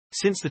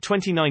Since the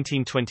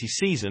 2019-20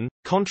 season,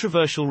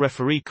 controversial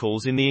referee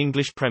calls in the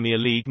English Premier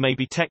League may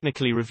be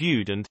technically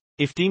reviewed and,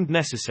 if deemed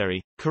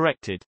necessary,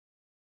 corrected.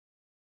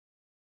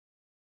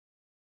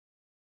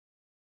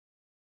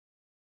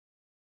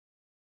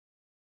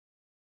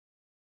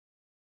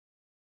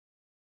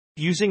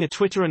 Using a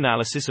Twitter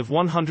analysis of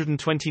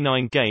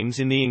 129 games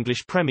in the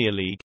English Premier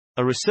League,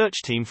 a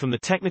research team from the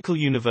Technical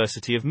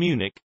University of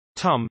Munich,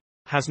 TUM,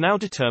 has now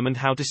determined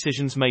how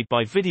decisions made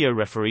by video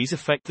referees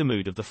affect the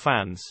mood of the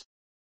fans.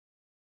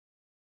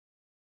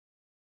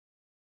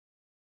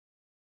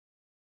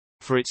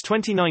 For its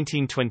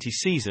 2019-20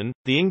 season,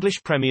 the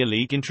English Premier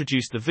League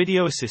introduced the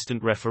video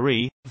assistant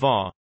referee,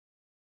 VAR.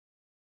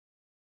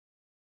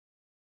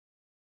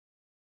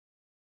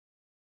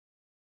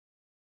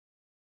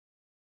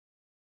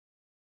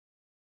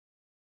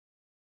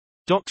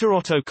 Dr.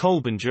 Otto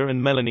Kolbinger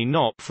and Melanie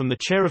Knopp from the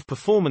Chair of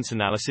Performance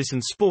Analysis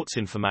and Sports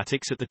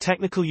Informatics at the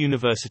Technical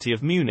University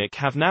of Munich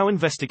have now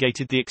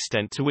investigated the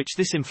extent to which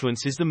this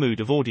influences the mood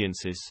of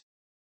audiences.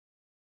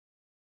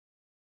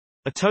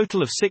 A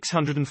total of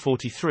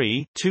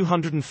 643,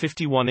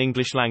 251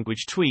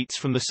 English-language tweets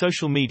from the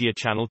social media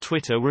channel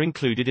Twitter were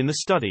included in the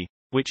study,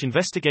 which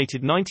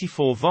investigated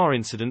 94 VAR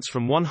incidents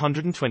from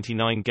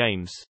 129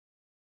 games.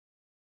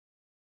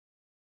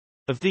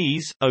 Of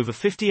these, over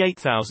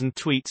 58,000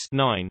 tweets,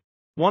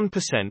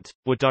 9.1%,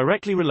 were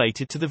directly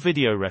related to the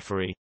video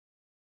referee.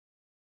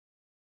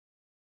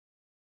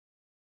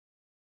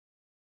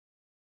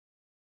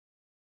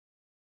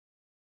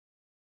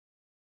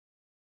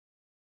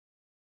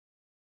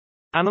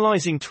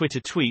 Analyzing Twitter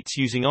tweets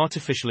using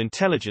artificial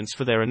intelligence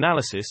for their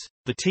analysis,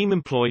 the team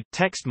employed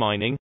text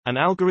mining, an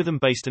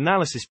algorithm-based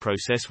analysis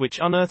process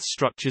which unearths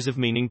structures of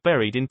meaning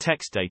buried in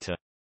text data.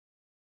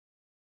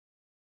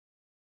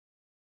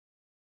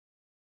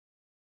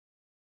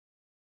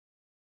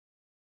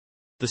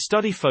 The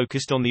study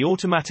focused on the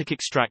automatic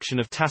extraction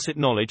of tacit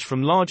knowledge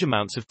from large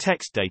amounts of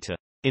text data,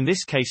 in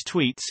this case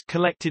tweets,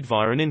 collected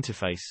via an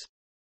interface.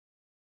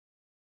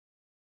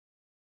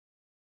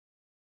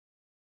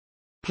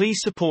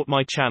 Please support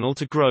my channel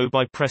to grow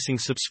by pressing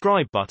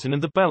subscribe button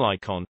and the bell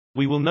icon.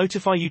 We will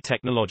notify you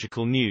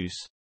technological news.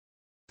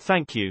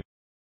 Thank you.